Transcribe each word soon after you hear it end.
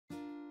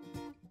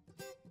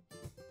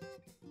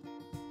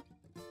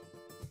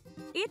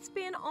It's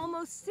been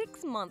almost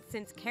 6 months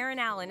since Karen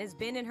Allen has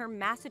been in her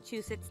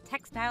Massachusetts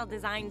textile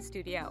design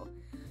studio.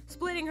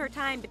 Splitting her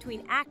time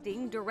between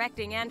acting,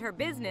 directing, and her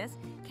business,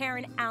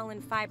 Karen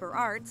Allen Fiber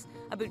Arts,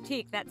 a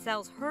boutique that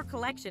sells her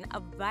collection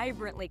of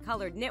vibrantly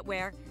colored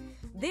knitwear,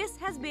 this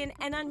has been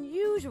an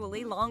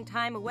unusually long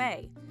time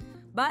away.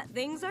 But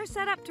things are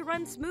set up to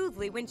run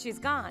smoothly when she's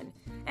gone.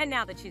 And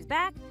now that she's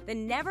back, the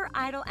never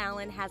idle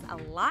Allen has a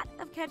lot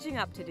of catching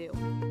up to do.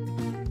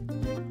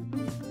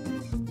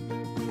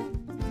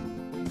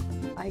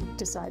 I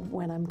decide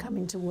when I'm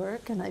coming to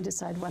work, and I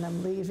decide when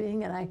I'm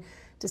leaving, and I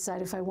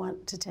decide if I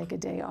want to take a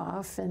day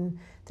off, and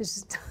there's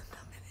just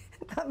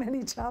not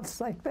many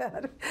jobs like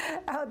that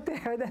out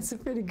there. That's a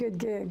pretty good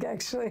gig,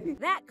 actually.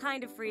 That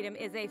kind of freedom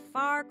is a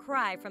far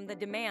cry from the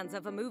demands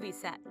of a movie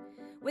set.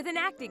 With an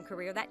acting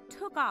career that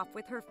took off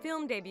with her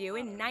film debut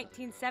in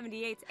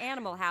 1978's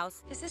Animal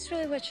House. Is this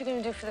really what you're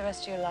going to do for the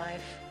rest of your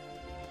life?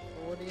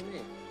 Well, what do you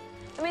mean?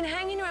 I mean,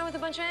 hanging around with a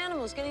bunch of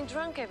animals, getting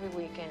drunk every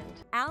weekend.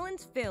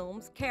 Allen's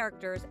films,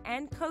 characters,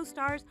 and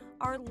co-stars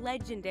are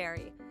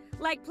legendary.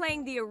 Like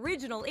playing the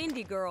original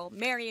indie girl,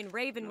 Marion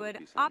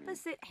Ravenwood,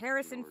 opposite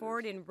Harrison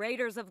Ford in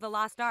Raiders of the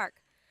Lost Ark.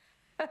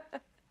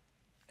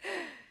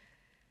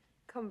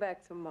 Come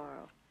back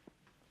tomorrow.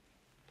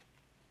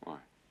 Why?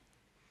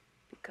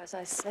 Because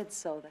I said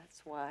so,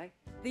 that's why.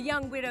 The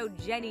young widow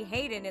Jenny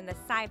Hayden in the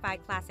sci-fi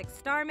classic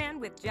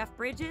Starman with Jeff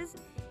Bridges,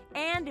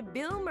 and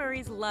Bill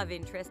Murray's love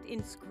interest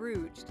in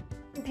Scrooged.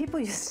 People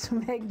used to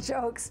make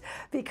jokes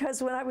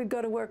because when I would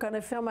go to work on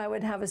a film, I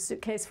would have a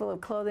suitcase full of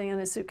clothing and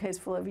a suitcase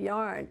full of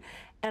yarn.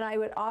 And I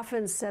would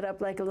often set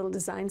up like a little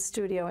design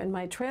studio in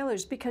my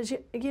trailers because,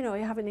 you know,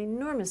 you have an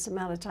enormous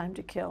amount of time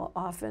to kill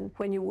often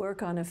when you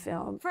work on a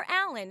film. For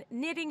Allen,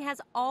 knitting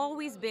has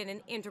always been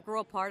an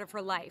integral part of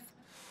her life,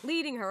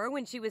 leading her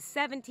when she was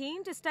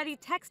 17 to study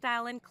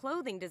textile and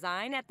clothing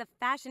design at the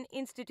Fashion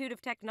Institute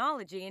of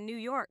Technology in New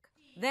York.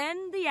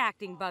 Then the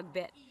acting bug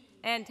bit,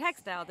 and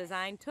textile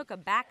design took a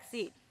back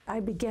seat. I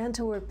began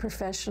to work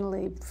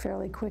professionally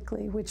fairly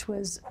quickly, which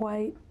was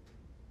quite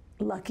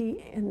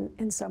lucky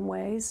in some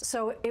ways.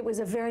 So it was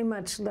a very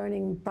much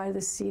learning by the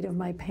seat of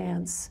my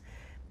pants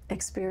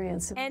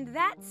experience. And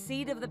that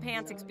seat of the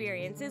pants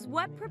experience is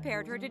what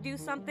prepared her to do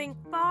something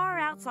far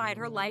outside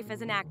her life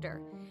as an actor.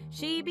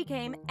 She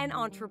became an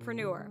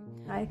entrepreneur.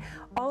 I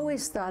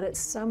always thought at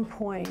some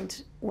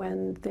point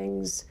when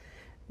things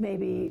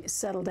maybe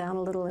settle down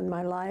a little in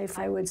my life,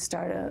 I would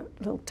start a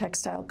little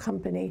textile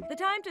company. The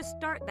time to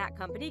start that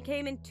company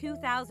came in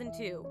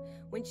 2002,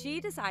 when she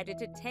decided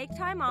to take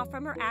time off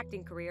from her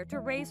acting career to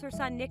raise her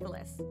son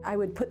Nicholas. I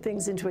would put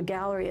things into a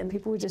gallery and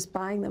people were just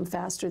buying them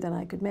faster than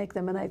I could make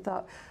them, and I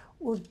thought,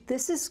 well,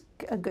 this is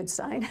a good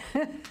sign.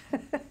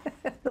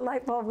 The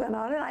light bulb went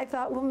on, and I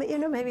thought, well, you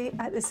know, maybe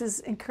this is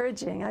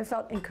encouraging. I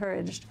felt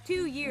encouraged.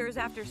 2 years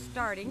after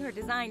starting her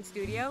design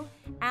studio,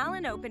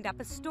 Allen opened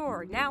up a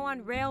store now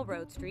on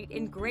Railroad Street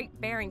in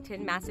Great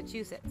Barrington,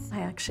 Massachusetts.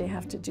 I actually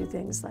have to do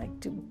things like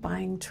do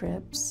buying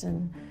trips,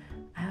 and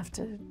I have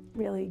to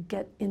really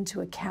get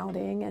into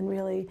accounting and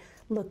really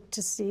look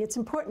to see. It's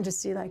important to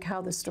see like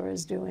how the store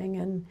is doing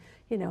and,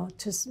 you know,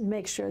 to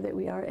make sure that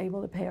we are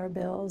able to pay our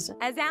bills.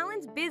 As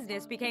Allen's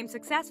business became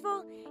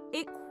successful,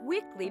 it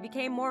quickly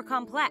became more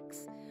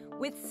complex.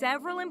 With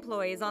several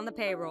employees on the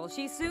payroll,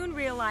 she soon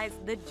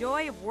realized the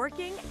joy of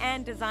working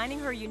and designing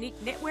her unique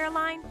knitwear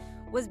line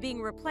was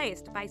being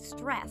replaced by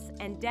stress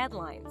and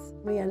deadlines.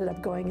 We ended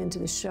up going into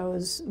the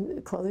shows,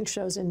 clothing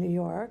shows in New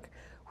York,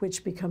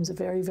 which becomes a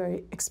very,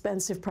 very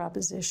expensive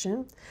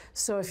proposition.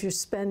 So if you're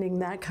spending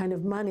that kind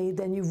of money,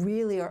 then you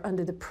really are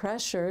under the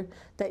pressure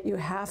that you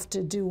have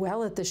to do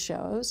well at the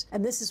shows.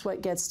 And this is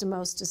what gets to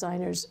most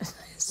designers.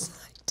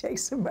 It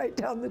takes them right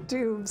down the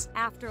tubes.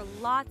 After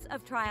lots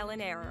of trial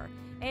and error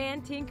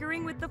and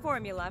tinkering with the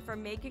formula for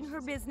making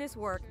her business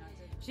work,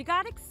 she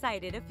got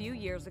excited a few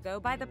years ago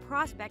by the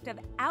prospect of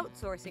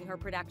outsourcing her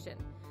production,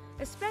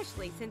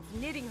 especially since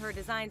knitting her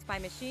designs by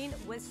machine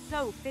was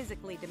so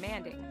physically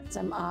demanding.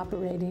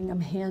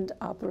 I'm hand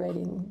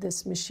operating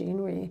this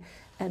machinery,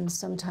 and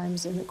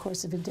sometimes in the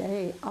course of a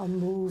day, I'll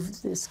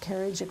move this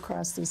carriage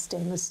across these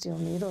stainless steel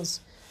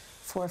needles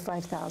 4,000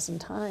 or 5,000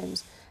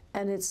 times.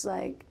 And it's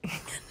like,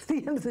 at the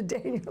end of the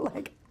day, you're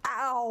like,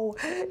 ow,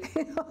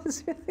 you know,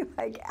 it's really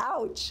like,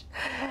 ouch.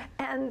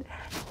 And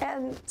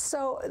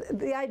so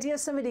the idea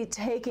of somebody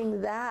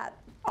taking that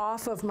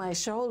off of my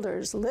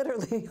shoulders,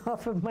 literally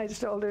off of my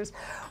shoulders,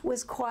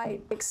 was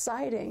quite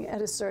exciting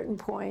at a certain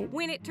point.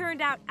 When it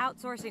turned out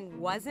outsourcing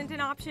wasn't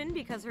an option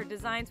because her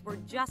designs were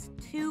just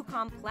too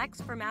complex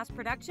for mass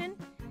production,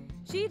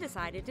 she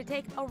decided to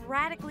take a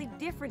radically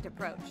different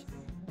approach,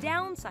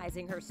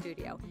 downsizing her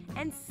studio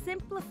and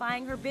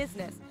simplifying her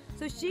business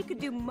so she could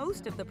do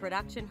most of the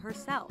production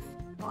herself.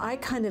 I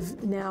kind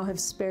of now have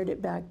spared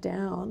it back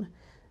down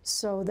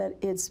so that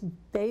it's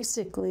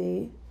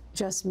basically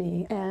just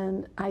me,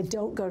 and I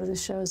don't go to the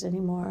shows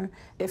anymore.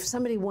 If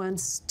somebody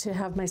wants to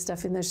have my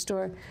stuff in their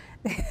store,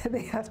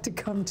 they have to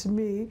come to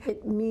me.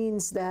 It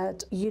means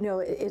that, you know,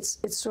 it's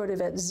sort of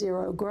at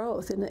zero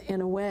growth in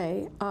a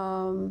way,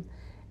 and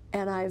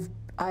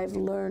I've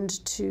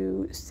learned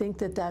to think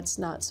that that's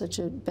not such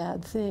a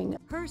bad thing.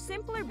 Her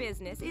simpler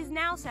business is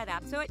now set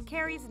up so it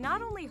carries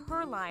not only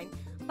her line,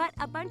 but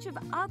a bunch of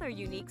other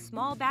unique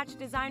small batch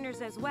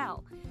designers as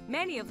well,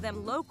 many of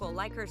them local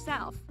like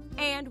herself.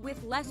 And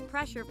with less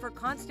pressure for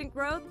constant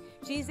growth,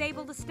 she's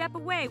able to step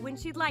away when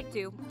she'd like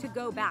to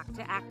go back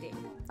to acting.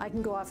 I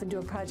can go off and do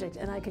a project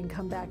and I can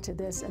come back to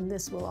this, and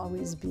this will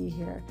always be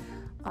here.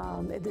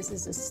 This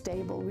is a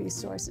stable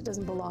resource. It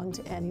doesn't belong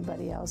to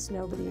anybody else.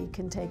 Nobody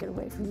can take it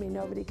away from me.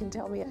 Nobody can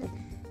tell me I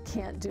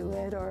can't do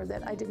it or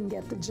that I didn't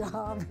get the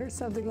job or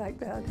something like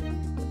that.